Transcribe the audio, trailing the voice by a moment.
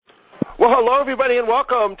Well, hello, everybody, and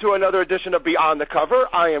welcome to another edition of Beyond the Cover.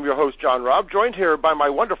 I am your host, John Robb, joined here by my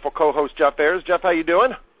wonderful co-host, Jeff Ayers. Jeff, how you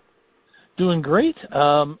doing? Doing great.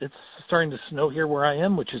 It's starting to snow here where I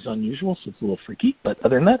am, which is unusual, so it's a little freaky. But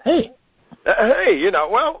other than that, hey.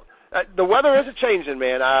 The weather isn't changing,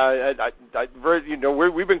 man.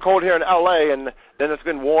 We've been cold here in L.A., and then it's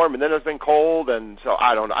been warm, and then it's been cold, and so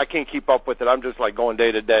I don't know. I can't keep up with it. I'm just like going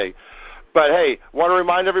day to day. But, hey, want to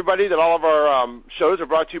remind everybody that all of our shows are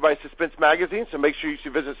brought to you by Suspense Magazine, so make sure you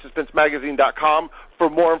should visit suspensemagazine.com for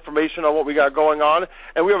more information on what we got going on.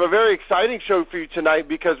 And we have a very exciting show for you tonight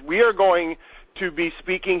because we are going to be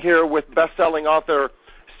speaking here with best-selling author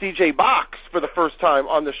C.J. Box for the first time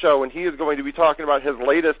on the show, and he is going to be talking about his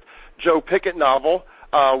latest Joe Pickett novel,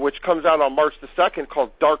 which comes out on March the 2nd,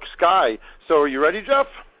 called Dark Sky. So are you ready, Jeff?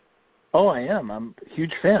 Oh, I am. I'm a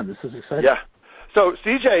huge fan. This is exciting. Yeah. So,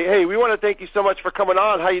 CJ, hey, we want to thank you so much for coming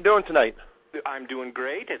on. How you doing tonight? I'm doing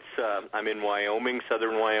great. I'm in Wyoming,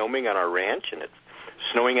 southern Wyoming, on our ranch, and it's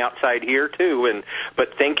snowing outside here too. But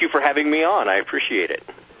thank you for having me on. I appreciate it.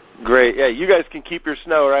 Great. Yeah, you guys can keep your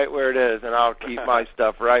snow right where it is, and I'll keep my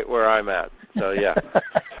stuff right where I'm at. So, yeah.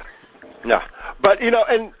 No. But,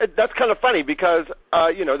 and that's kind of funny because,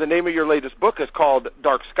 the name of your latest book is called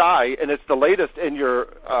Dark Sky, and it's the latest in your,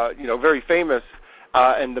 very famous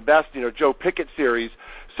and the best, Joe Pickett series.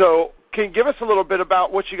 So can you give us a little bit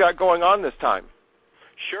about what you got going on this time?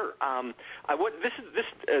 Sure. This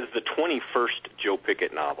is the 21st Joe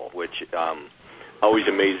Pickett novel, which always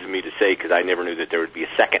amazes me to say because I never knew that there would be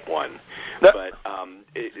a second one. No. But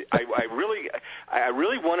I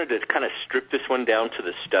really wanted to kind of strip this one down to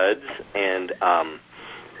the studs and,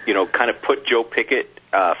 kind of put Joe Pickett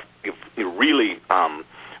really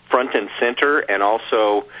front and center, and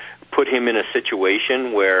also put him in a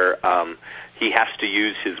situation where he has to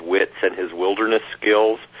use his wits and his wilderness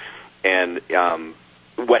skills. And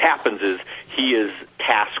what happens is he is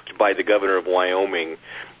tasked by the governor of Wyoming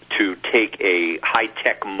to take a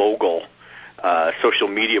high-tech mogul, social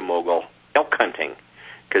media mogul, elk hunting,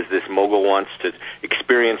 because this mogul wants to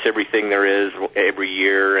experience everything there is every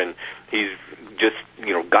year, and he's just,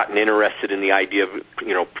 gotten interested in the idea of,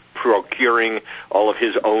 procuring all of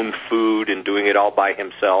his own food and doing it all by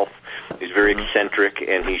himself. He's very eccentric,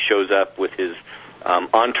 and he shows up with his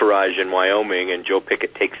entourage in Wyoming, and Joe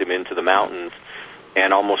Pickett takes him into the mountains,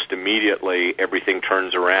 and almost immediately everything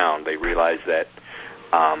turns around. They realize that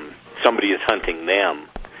somebody is hunting them,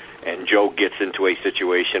 and Joe gets into a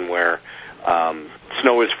situation where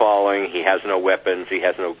snow is falling, he has no weapons, he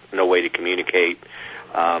has no way to communicate,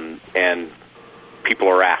 and people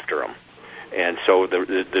are after him. And so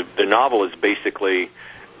the novel is basically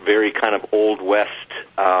very kind of Old West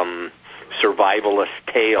survivalist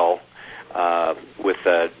tale with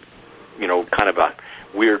a, kind of a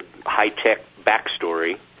weird high-tech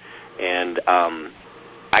backstory. And I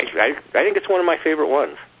think it's one of my favorite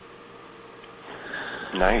ones.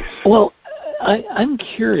 Nice. Well, I'm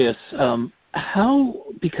curious, how,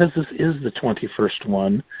 because this is the 21st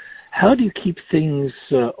one, how do you keep things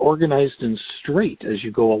organized and straight as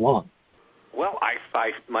you go along? Well,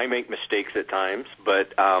 I might make mistakes at times,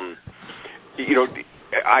 but, I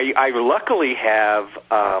luckily have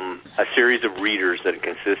a series of readers that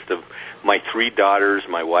consist of my 3 daughters,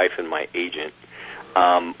 my wife, and my agent,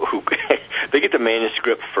 who they get the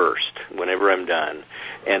manuscript first whenever I'm done,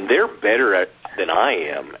 and they're better than I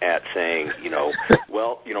am at saying,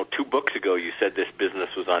 2 books ago you said this business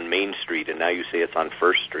was on Main Street, and now you say it's on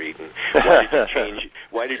First Street, and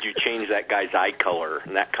why did you change that guy's eye color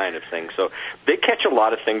and that kind of thing? So they catch a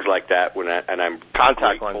lot of things like that and I'm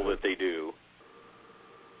grateful that they do.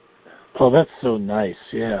 Oh, that's so nice.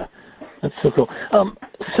 Yeah, that's so cool.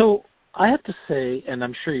 So I have to say, and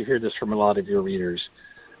I'm sure you hear this from a lot of your readers,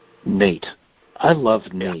 Nate. I love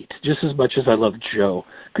Nate just as much as I love Joe.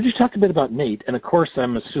 Could you talk a bit about Nate? And, of course,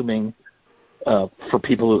 I'm assuming for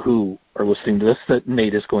people who are listening to this that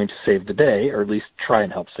Nate is going to save the day, or at least try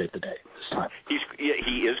and help save the day this time. He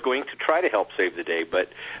is going to try to help save the day, but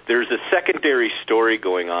there's a secondary story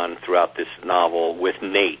going on throughout this novel with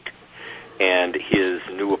Nate and his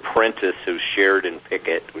new apprentice, who's Sheridan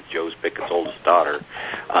Pickett, with Joe Pickett's oldest daughter,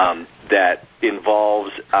 that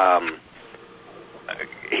involves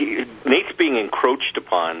Nate's being encroached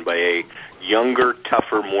upon by a younger,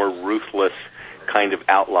 tougher, more ruthless kind of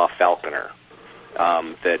outlaw falconer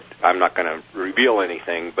that I'm not going to reveal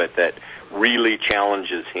anything, but that really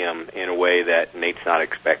challenges him in a way that Nate's not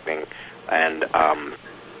expecting, and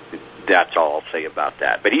that's all I'll say about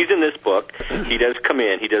that. But he's in this book. He does come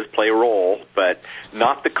in. He does play a role, but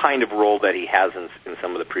not the kind of role that he has in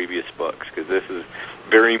some of the previous books, because this is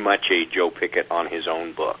very much a Joe Pickett on his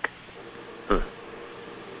own book.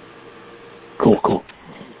 Cool.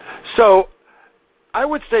 So I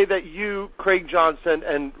would say that you, Craig Johnson,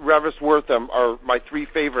 and Revis Wortham are my three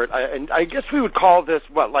favorite. And I guess we would call this,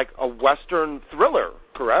 like a Western thriller,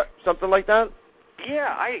 correct? Something like that?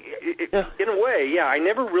 Yeah, in a way, yeah. I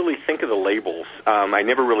never really think of the labels. I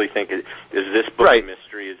never really think, is this book a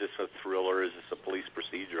mystery? Is this a thriller? Is this a police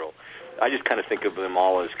procedural? I just kind of think of them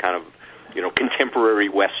all as kind of, contemporary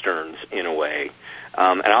Westerns in a way.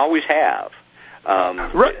 And I always have.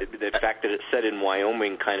 The fact that it's set in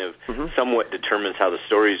Wyoming kind of somewhat determines how the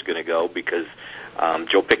story is going to go because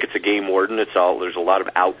Joe Pickett's a game warden. There's a lot of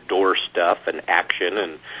outdoor stuff and action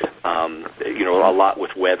and a lot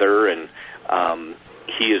with weather and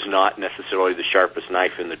he is not necessarily the sharpest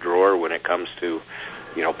knife in the drawer when it comes to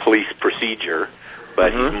police procedure,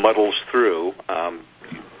 but he muddles through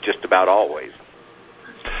just about always.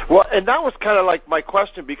 Well, and that was kind of like my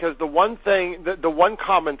question because the one thing, the one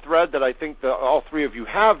common thread that I think that all three of you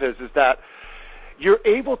have is that you're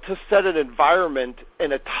able to set an environment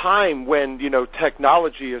in a time when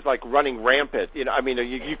technology is like running rampant. You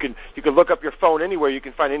can look up your phone anywhere, you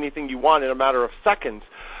can find anything you want in a matter of seconds.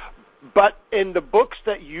 But in the books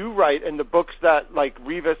that you write and the books that like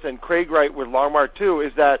Revis and Craig write with Longmire too,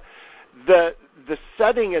 is that the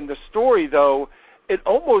setting and the story though, it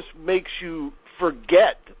almost makes you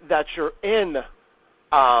forget that you're in,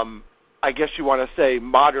 I guess you want to say,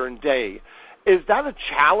 modern day. Is that a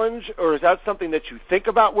challenge, or is that something that you think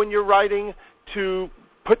about when you're writing to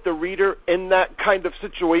put the reader in that kind of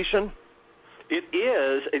situation? It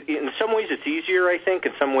is. In some ways it's easier, I think.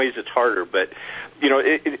 In some ways it's harder. But,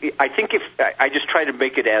 I think I just try to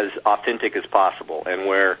make it as authentic as possible. And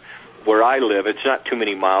where I live, it's not too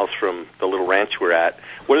many miles from the little ranch we're at,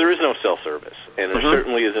 where there is no cell service. And there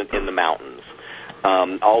certainly isn't in the mountains.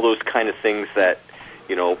 All those kind of things that,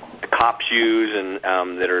 the cops use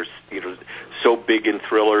and that are, so big in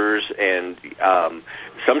thrillers and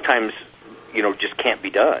sometimes, just can't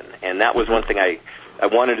be done. And that was one thing I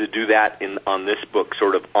wanted to do that on this book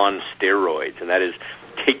sort of on steroids, and that is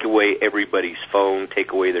take away everybody's phone,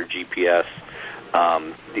 take away their GPS,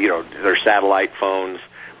 their satellite phones,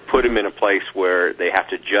 put them in a place where they have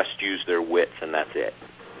to just use their wits, and that's it.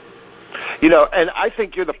 And I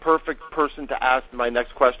think you're the perfect person to ask my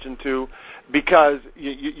next question to, because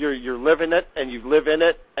you're living it and you live in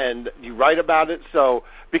it and you write about it. So,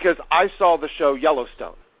 because I saw the show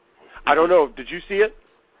Yellowstone. I don't know, did you see it?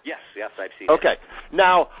 Yes, I've seen it. Okay.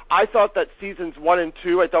 Now, I thought that seasons 1 and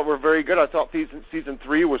 2 I thought were very good. I thought season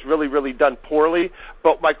 3 was really, really done poorly.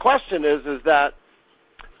 But my question is that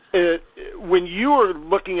when you were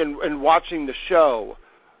looking and watching the show,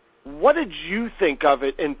 what did you think of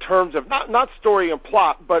it in terms of not story and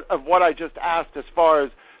plot, but of what I just asked as far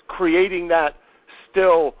as creating that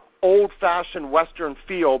still old-fashioned Western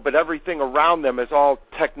feel, but everything around them is all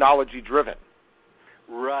technology-driven?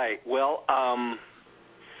 Right. Well,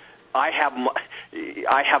 I have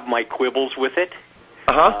my quibbles with it.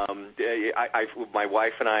 My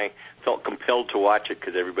wife and I felt compelled to watch it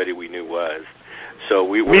because everybody we knew was. So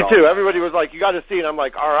we were. Me too. Everybody was like, "You got to see it." I'm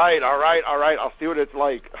like, "All right. I'll see what it's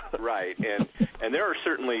like." Right, and there are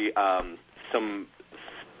certainly some.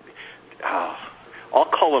 I'll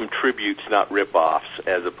call them tributes, not rip-offs,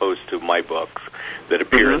 as opposed to my books that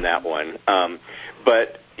appear in that one.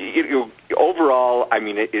 But overall, I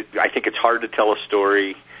mean, I think it's hard to tell a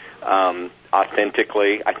story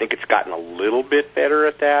authentically. I think it's gotten a little bit better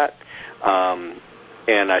at that.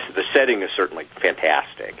 And the setting is certainly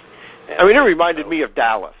fantastic. I mean, it reminded me of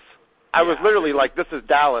Dallas. I was literally like, this is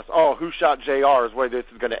Dallas. Oh, Who Shot JR is where this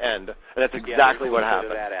is going to end. And that's exactly what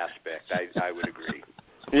happened. That aspect, I would agree.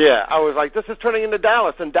 Yeah, I was like, this is turning into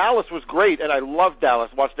Dallas. And Dallas was great, and I loved Dallas.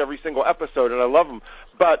 Watched every single episode, and I love them.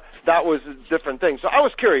 But that was a different thing. So I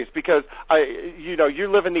was curious because, you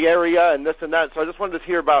live in the area and this and that, so I just wanted to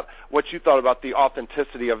hear about what you thought about the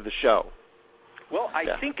authenticity of the show. Well,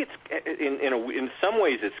 I think it's, in some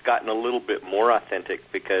ways it's gotten a little bit more authentic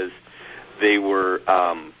because they were,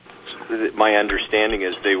 my understanding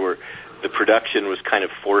is the production was kind of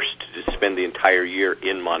forced to spend the entire year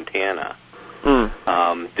in Montana.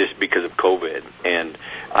 Just because of COVID. And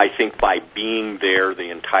I think by being there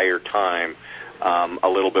the entire time, a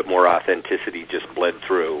little bit more authenticity just bled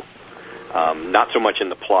through. Not so much in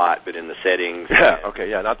the plot, but in the settings. Not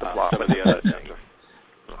the plot. Some of the other things.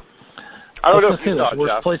 I don't know if you saw it,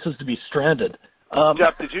 worst Jeff. places to be stranded.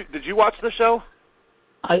 Jeff, did you watch the show?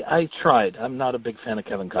 I tried. I'm not a big fan of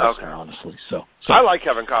Kevin Costner, honestly. So I like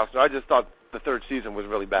Kevin Costner. I just thought the third season was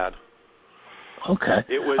really bad. Okay.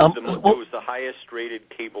 It was the highest-rated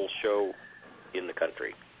cable show in the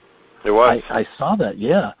country. It was. I saw that,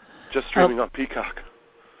 yeah. Just streaming on Peacock.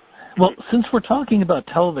 Well, since we're talking about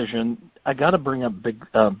television, I got to bring up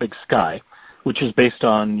Big Sky, which is based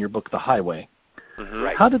on your book, The Highway. Mm-hmm.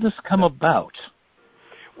 Right. How did this come about?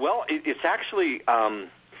 Well, it's actually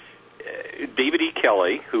David E.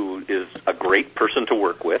 Kelley, who is a great person to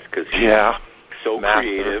work with because he's so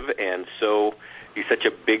creative and he's such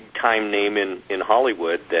a big-time name in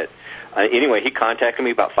Hollywood that, anyway, he contacted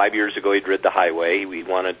me about 5 years ago. He'd read The Highway. We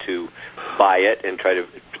wanted to buy it and try to,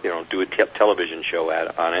 do a television show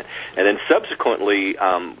on it. And then subsequently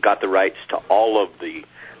got the rights to all of the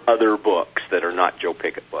other books that are not Joe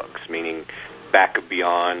Pickett books, meaning Back of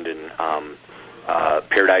Beyond and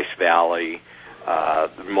Paradise Valley.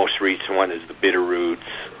 The most recent one is The Bitterroots.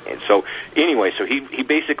 And so, anyway, he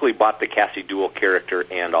basically bought the Cassie Duell character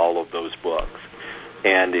and all of those books.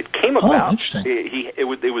 And it came about.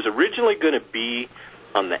 It was originally going to be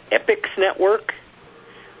on the Epix network,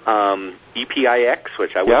 EPIX,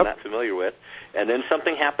 which I was not familiar with. And then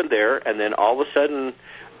something happened there, and then all of a sudden,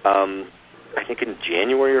 I think in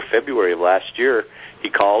January or February of last year, he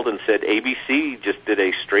called and said ABC just did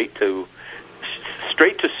a straight to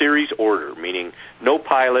series order, meaning no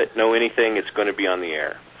pilot, no anything. It's going to be on the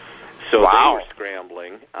air. So they were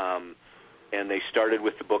scrambling. And they started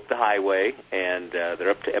with the book The Highway, and they're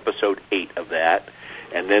up to episode 8 of that.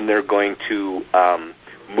 And then they're going to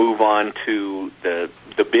move on to the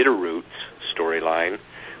Bitterroots storyline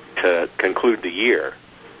to conclude the year.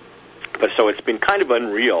 But so it's been kind of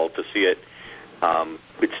unreal to see it.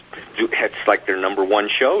 It's like their number one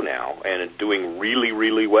show now, and it's doing really,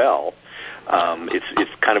 really well.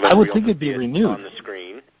 It's kind of unreal. I would think it'd be renewed on the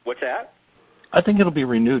screen. What's that? I think it'll be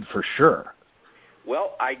renewed for sure.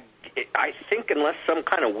 Well, I think unless some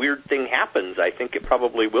kind of weird thing happens, I think it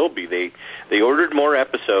probably will be. They ordered more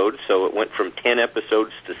episodes, so it went from 10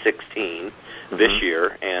 episodes to 16 this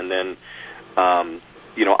year. And then,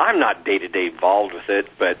 I'm not day-to-day involved with it,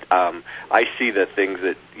 but I see the things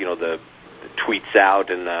that, the tweets out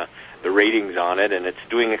and the ratings on it, and it's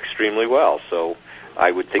doing extremely well. So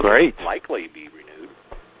I would think it would likely be renewed.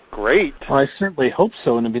 Great. Well, I certainly hope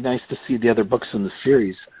so, and it'd be nice to see the other books in the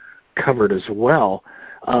series covered as well.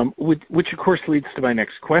 Which of course leads to my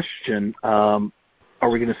next question. Are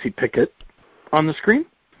we going to see Pickett on the screen?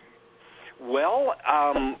 Well,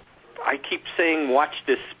 I keep saying watch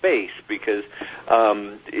this space because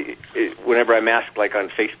whenever I'm asked, like on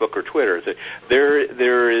Facebook or Twitter,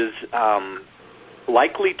 there is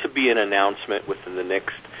likely to be an announcement within the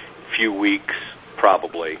next few weeks,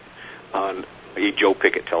 probably, on a Joe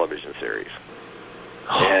Pickett television series.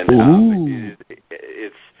 And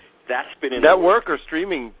that's been in network or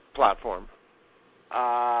streaming platform.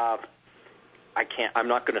 I'm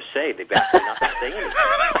not going to say. They've asked me not to say anything.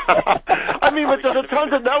 I mean, but there's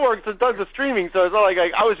tons of networks and tons of streaming, so it's not like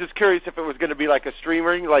I was just curious if it was going to be like a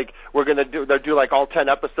streaming, like they'll do like all 10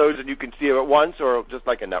 episodes and you can see it at once, or just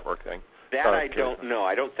like a network thing. That I don't know.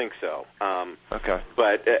 I don't think so. Okay.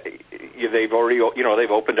 But they've already, they've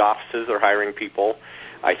opened offices. They're hiring people.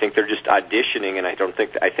 I think they're just auditioning, and I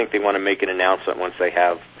think they want to make an announcement once they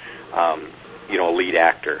have, a lead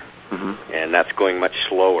actor. Mm-hmm. And that's going much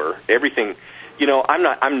slower. Everything,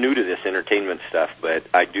 I'm new to this entertainment stuff, but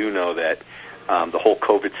I do know that the whole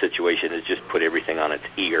COVID situation has just put everything on its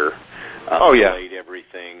ear. Delayed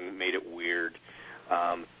everything, made it weird.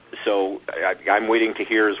 So I'm waiting to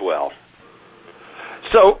hear as well.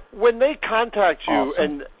 So when they contact you, awesome.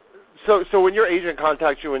 and so when your agent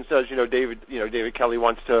contacts you and says, David Kelley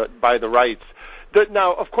wants to buy the rights.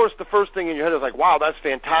 Now, of course, the first thing in your head is like, wow, that's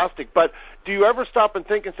fantastic. But do you ever stop and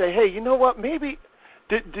think and say, hey, you know what, maybe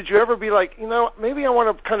did you ever be like, maybe I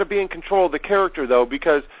want to kind of be in control of the character, though,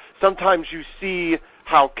 because sometimes you see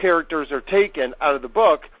how characters are taken out of the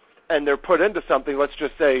book and they're put into something, let's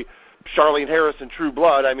just say Charlene Harris in True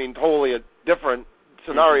Blood, I mean, totally a different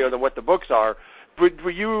scenario than what the books are.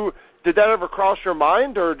 Did that ever cross your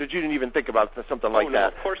mind, or did you didn't even think about something like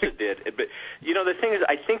that? Of course it did. But, the thing is,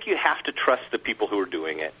 I think you have to trust the people who are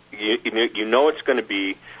doing it. You know it's going to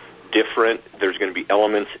be different. There's going to be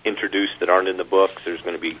elements introduced that aren't in the books. There's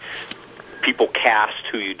going to be people cast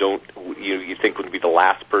who you think would be the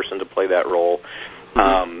last person to play that role.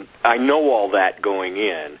 Mm-hmm. I know all that going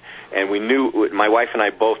in, and we knew, my wife and I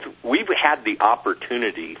both, we've had the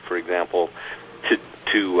opportunity, for example,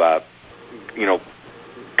 to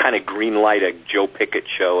kind of green light a Joe Pickett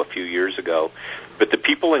show a few years ago. But the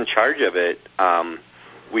people in charge of it,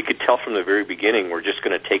 we could tell from the very beginning, were just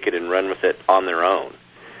going to take it and run with it on their own.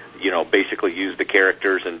 Basically use the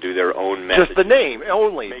characters and do their own message. Just the name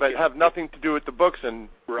only, but have nothing to do with the books and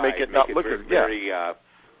make it not look very,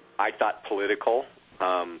 I thought, political.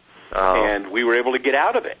 And we were able to get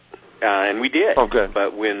out of it. And we did. Oh, good.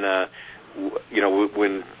 But when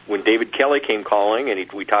when David Kelly came calling and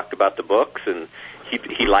we talked about the books, and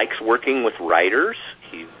he likes working with writers.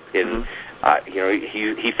 He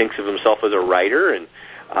thinks of himself as a writer, and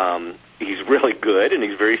he's really good and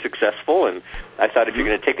he's very successful. And I thought if you're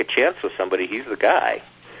going to take a chance with somebody, he's the guy.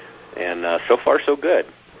 And so far, so good.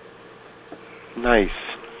 Nice.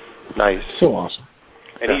 So awesome.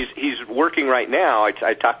 And he's working right now.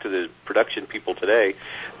 I talked to the production people today.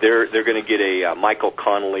 They're going to get a Michael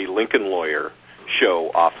Connelly Lincoln Lawyer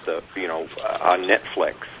show off on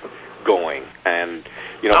Netflix going, and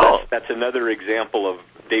that's another example of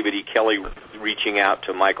David E. Kelly reaching out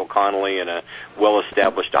to Michael Connelly and a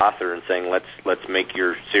well-established author and saying, let's make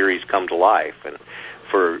your series come to life. And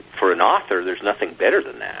for an author, there's nothing better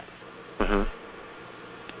than that. Mm-hmm.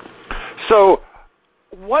 So,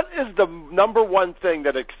 what is the number one thing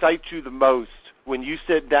that excites you the most when you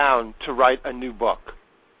sit down to write a new book?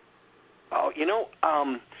 Oh,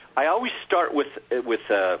 I always start with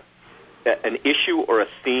an issue or a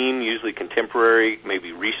theme, usually contemporary,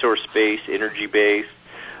 maybe resource-based, energy-based,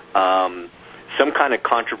 some kind of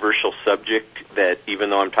controversial subject that, even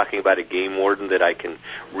though I'm talking about a game warden, that I can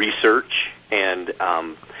research. And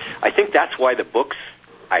I think that's why the books,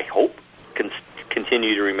 I hope, can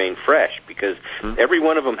continue to remain fresh, because every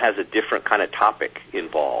one of them has a different kind of topic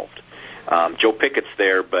involved. Joe Pickett's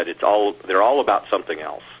there, but they're all about something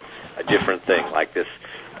else, a different thing. Like this,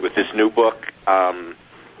 with this new book,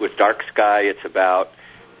 with Dark Sky, it's about,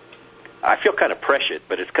 I feel kind of prescient,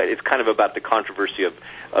 but it's kind of about the controversy of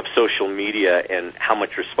social media and how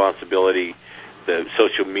much responsibility the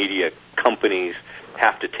social media companies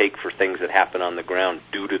have to take for things that happen on the ground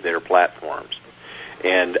due to their platforms.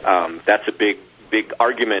 And that's a big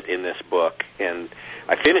argument in this book, and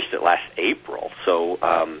I finished it last April. So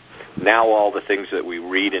now all the things that we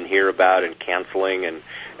read and hear about and canceling and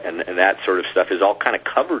that sort of stuff is all kind of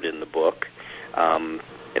covered in the book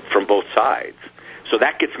from both sides. So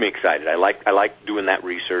that gets me excited. I like doing that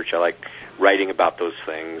research. I like writing about those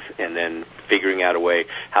things and then figuring out a way,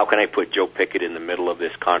 how can I put Joe Pickett in the middle of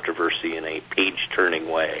this controversy in a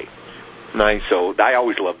page-turning way? Nice. So I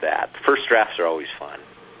always love that. First drafts are always fun.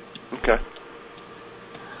 Okay.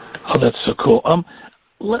 Oh, that's so cool.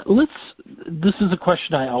 This is a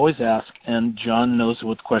question I always ask, and John knows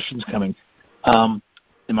what the question's coming. Am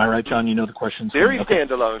I right, John? You know the question's coming. Series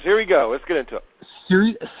standalones. Here we go. Let's get into it.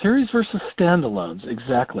 Series versus standalones,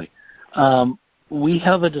 exactly. We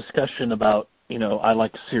have a discussion about, I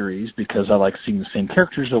like series because I like seeing the same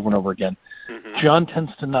characters over and over again. Mm-hmm. John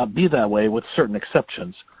tends to not be that way, with certain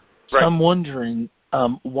exceptions. Right. So I'm wondering,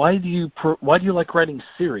 why do you like writing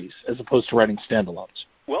series as opposed to writing standalones?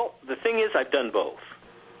 Well, the thing is, I've done both.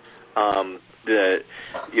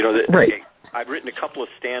 Right. I've written a couple of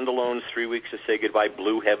standalones, 3 Weeks to Say Goodbye,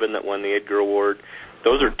 Blue Heaven, that won the Edgar Award.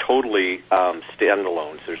 Those are totally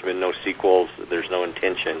standalones. There's been no sequels. There's no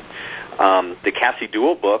intention. The Cassie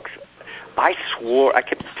Duell books, I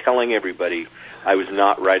kept telling everybody I was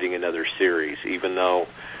not writing another series, even though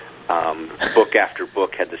book after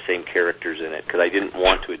book had the same characters in it, because I didn't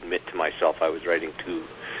want to admit to myself I was writing two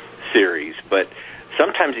series. But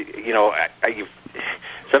sometimes,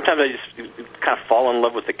 sometimes I just kind of fall in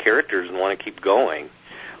love with the characters and want to keep going.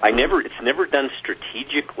 It's never done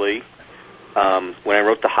strategically. When I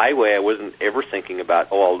wrote The Highway, I wasn't ever thinking about,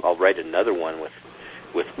 I'll write another one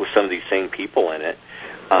with some of these same people in it.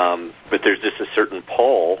 But there's just a certain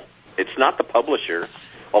pull. It's not the publisher,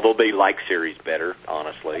 although they like series better,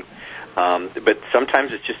 honestly. But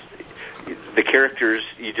sometimes it's just the characters,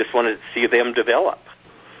 you just want to see them develop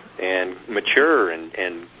and mature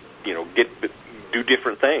and do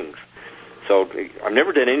different things. So I've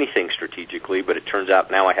never done anything strategically, but it turns out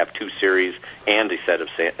now I have two series and a set of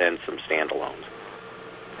and some standalones.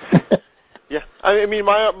 Yeah, I mean,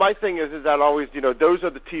 my thing is that always, those are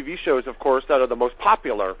the TV shows, of course, that are the most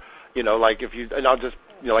popular. Like and I'll just,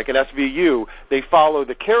 like in SVU, they follow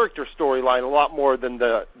the character storyline a lot more than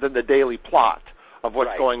the daily plot of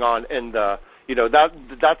what's going on in the.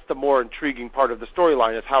 That's the more intriguing part of the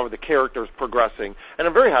storyline, is how are the characters progressing. And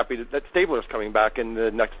I'm very happy that Stabler's coming back in the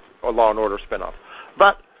next Law and Order spinoff.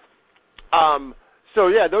 But, so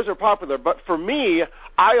yeah, those are popular. But for me,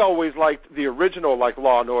 I always liked the original, like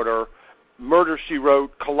Law and Order, Murder, She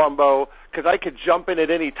Wrote, Columbo, because I could jump in at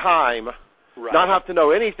any time, not have to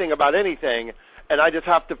know anything about anything, and I just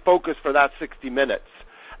have to focus for that 60 minutes.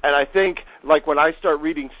 And I think, like, when I start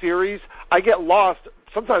reading series, I get lost.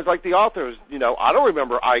 Sometimes, like the authors, I don't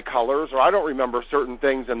remember eye colors, or I don't remember certain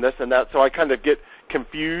things and this and that, so I kind of get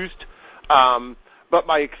confused. But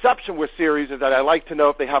my exception with series is that I like to know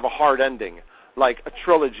if they have a hard ending. like a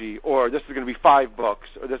trilogy, or this is going to be 5 books,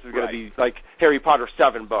 or this is going to be like Harry Potter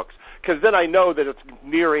 7 books, because then I know that it's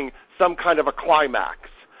nearing some kind of a climax.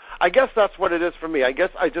 I guess that's what it is for me. I guess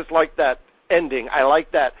I just like that ending. I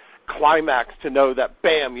like that climax to know that,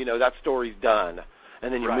 bam, that story's done,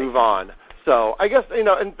 and then you move on. So I guess,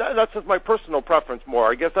 and that's just my personal preference more.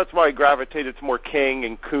 I guess that's why I gravitated to more King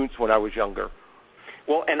and Kuntz when I was younger.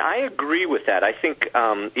 Well, and I agree with that. I think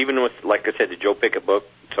even with, like I said, the Joe Pickett books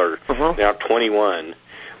are now 21,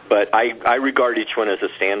 but I regard each one as a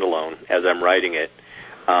standalone as I'm writing it.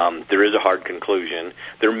 There is a hard conclusion.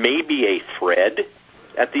 There may be a thread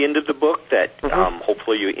at the end of the book that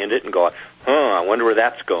hopefully you end it and go, I wonder where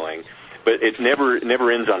that's going. But it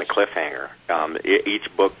never ends on a cliffhanger. Each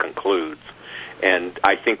book concludes. And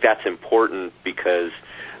I think that's important because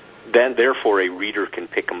then, therefore, a reader can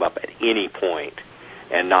pick them up at any point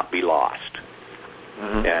and not be lost.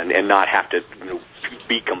 And not have to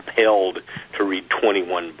be compelled to read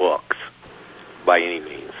 21 books by any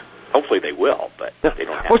means. Hopefully they will, but they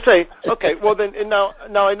don't have to. We'll say, okay, well then, and now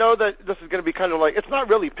I know that this is going to be kind of like, it's not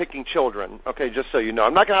really picking children, okay, just so you know.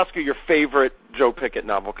 I'm not going to ask you your favorite Joe Pickett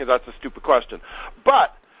novel, because that's a stupid question.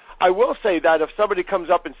 But I will say that if somebody comes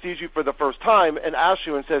up and sees you for the first time and asks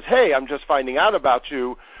you and says, hey, I'm just finding out about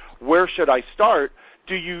you, where should I start?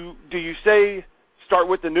 Do you say start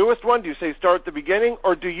with the newest one? Do you say start at the beginning?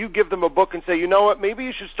 Or do you give them a book and say, you know what, maybe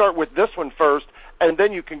you should start with this one first, and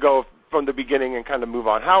then you can go from the beginning and kind of move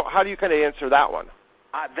on? How do you kind of answer that one?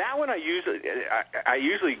 That one I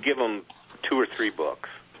usually give them 2 or 3 books.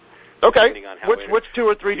 Okay. Which 2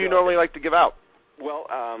 or 3 do you normally like to give out? Well,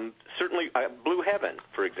 certainly Blue Heaven,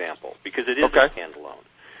 for example, because it is a standalone.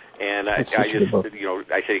 And I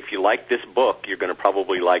say if you like this book, you're going to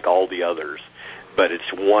probably like all the others, but it's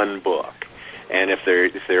one book. And if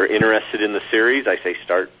they're interested in the series, I say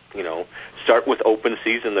start with Open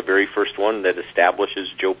Season, the very first one that establishes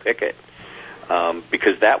Joe Pickett,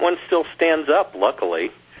 because that one still stands up. Luckily,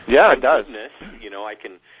 yeah, it does. Goodness,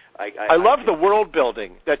 I love the world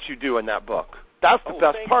building that you do in that book. That's the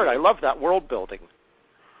best part. I love that world building.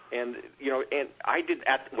 And and I did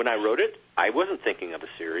when I wrote it, I wasn't thinking of a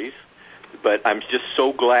series, but I'm just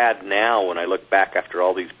so glad now when I look back after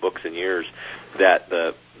all these books and years that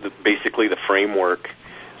basically the framework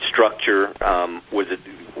structure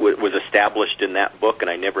was established in that book, and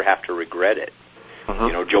I never have to regret it.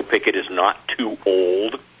 Joe Pickett is not too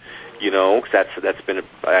old. That's been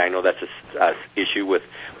I know that's a issue with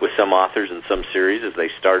some authors and some series as they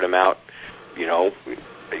start him out,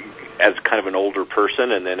 as kind of an older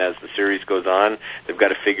person, and then as the series goes on, they've got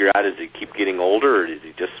to figure out, does he keep getting older, or does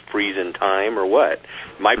he just freeze in time, or what?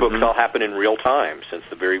 My books all happen in real time since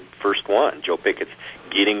the very first one. Joe Pickett's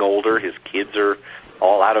getting older, his kids are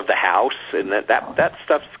all out of the house, and that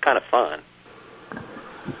stuff's kind of fun.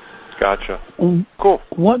 Gotcha. Cool.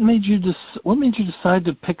 What made you decide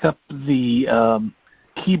to pick up the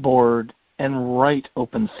keyboard and write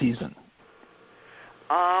Open Season?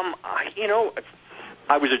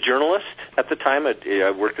 I was a journalist at the time.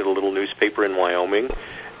 I worked at a little newspaper in Wyoming.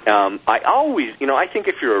 I always, I think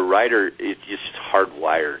if you're a writer, it's just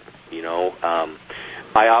hardwired.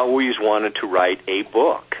 I always wanted to write a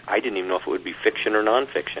book. I didn't even know if it would be fiction or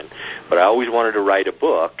nonfiction, but I always wanted to write a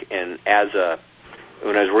book. And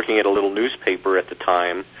when I was working at a little newspaper at the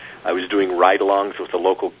time, I was doing ride-alongs with the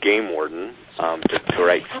local game warden to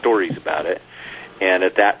write stories about it. And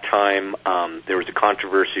at that time, there was a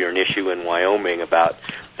controversy or an issue in Wyoming about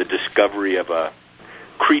the discovery of a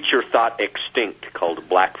creature thought extinct called a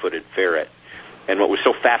black-footed ferret. And what was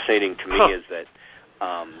so fascinating to me is that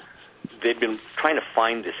they'd been trying to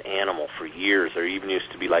find this animal for years. There even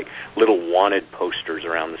used to be like little wanted posters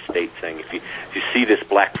around the state saying, if you see this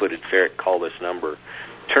black-footed ferret, call this number.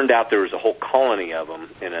 Turned out there was a whole colony of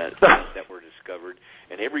them that were discovered,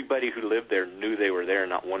 and everybody who lived there knew they were there.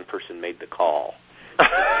 Not one person made the call.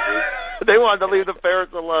 They wanted to leave the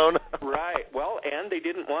ferrets alone. Right. Well, and they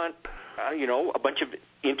didn't want, a bunch of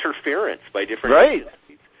interference by different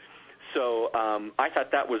agencies. So I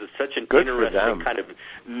thought that was such an interesting kind of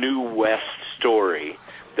New West story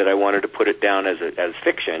that I wanted to put it down as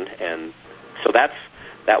fiction, and so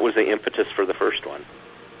that was the impetus for the first one.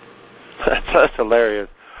 That's hilarious.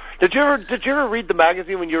 Did you ever read the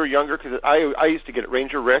magazine when you were younger? Because I used to get it,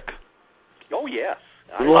 Ranger Rick. Oh yes.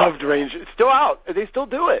 I loved Ranger. It's still out. They still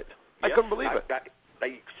do it. Yes, I couldn't believe it.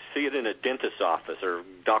 I see it in a dentist's office or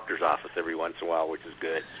doctor's office every once in a while, which is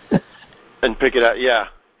good. And pick it up, yeah.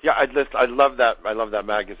 Yeah, I love that. I love that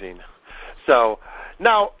magazine. So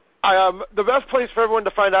now, the best place for everyone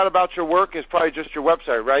to find out about your work is probably just your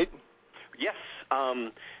website, right? Yes,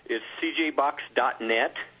 it's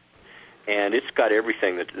cjbox.net, and it's got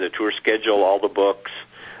everything, the tour schedule, all the books.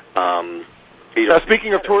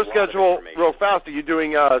 Speaking of tour schedule, real fast, are you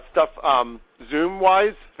doing stuff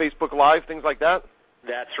Zoom-wise, Facebook Live, things like that?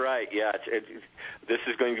 That's right, yeah. This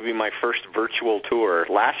is going to be my first virtual tour.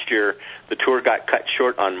 Last year, the tour got cut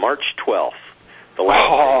short on March 12th.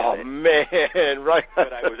 Man, right.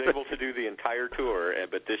 But I was able to do the entire tour,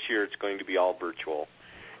 but this year it's going to be all virtual.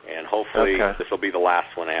 And hopefully this will be the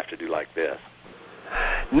last one I have to do like this.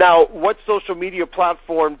 Now, what social media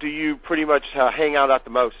platform do you pretty much hang out at the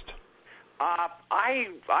most? I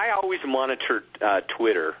always monitor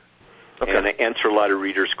Twitter and I answer a lot of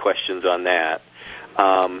readers' questions on that.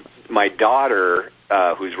 My daughter,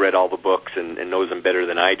 who's read all the books and knows them better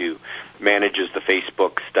than I do, manages the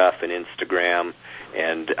Facebook stuff and Instagram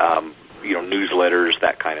and newsletters,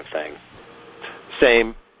 that kind of thing.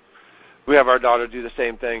 Same. We have our daughter do the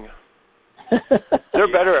same thing.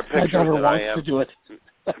 They're better at pictures than I am. To do it.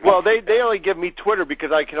 Well, they only give me Twitter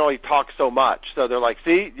because I can only talk so much. So they're like,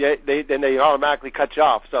 see, then they automatically cut you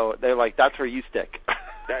off. So they're like, that's where you stick.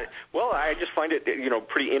 Well, I just find it,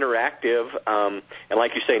 pretty interactive, and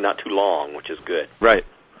like you say, not too long, which is good. Right.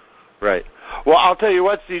 Well, I'll tell you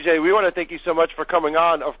what, CJ, we want to thank you so much for coming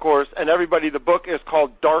on, of course, and everybody, the book is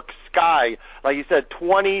called Dark Sky. Like you said,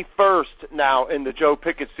 21st now in the Joe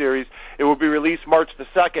Pickett series. It will be released March the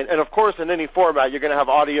 2nd, and of course, in any format, you're going to have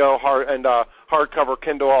audio, hardcover,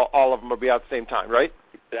 Kindle, all of them will be out at the same time, right?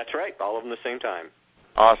 That's right, all of them at the same time.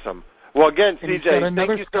 Awesome. Well, again, CJ,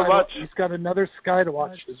 thank you so much. He's got another Sky to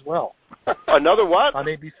watch as well. Another what? On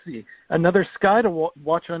ABC. Another Sky to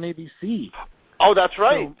watch on ABC. Oh, that's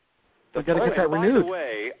right. So we've got to get that renewed. By the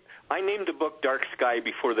way, I named the book Dark Sky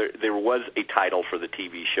before there was a title for the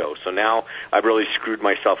TV show. So now I've really screwed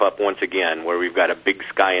myself up once again, where we've got a big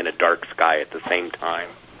sky and a dark sky at the same time.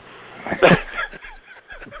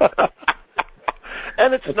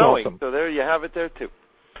 And it's That's snowing, awesome. so there you have it there, too.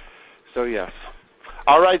 So, yes.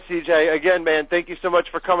 All right, CJ. Again, man, thank you so much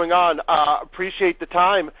for coming on. Appreciate the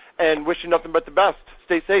time and wish you nothing but the best.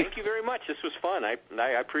 Stay safe. Thank you very much. This was fun. I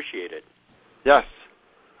appreciate it. Yes.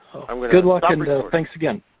 Good luck and thanks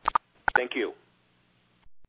again. Thank you.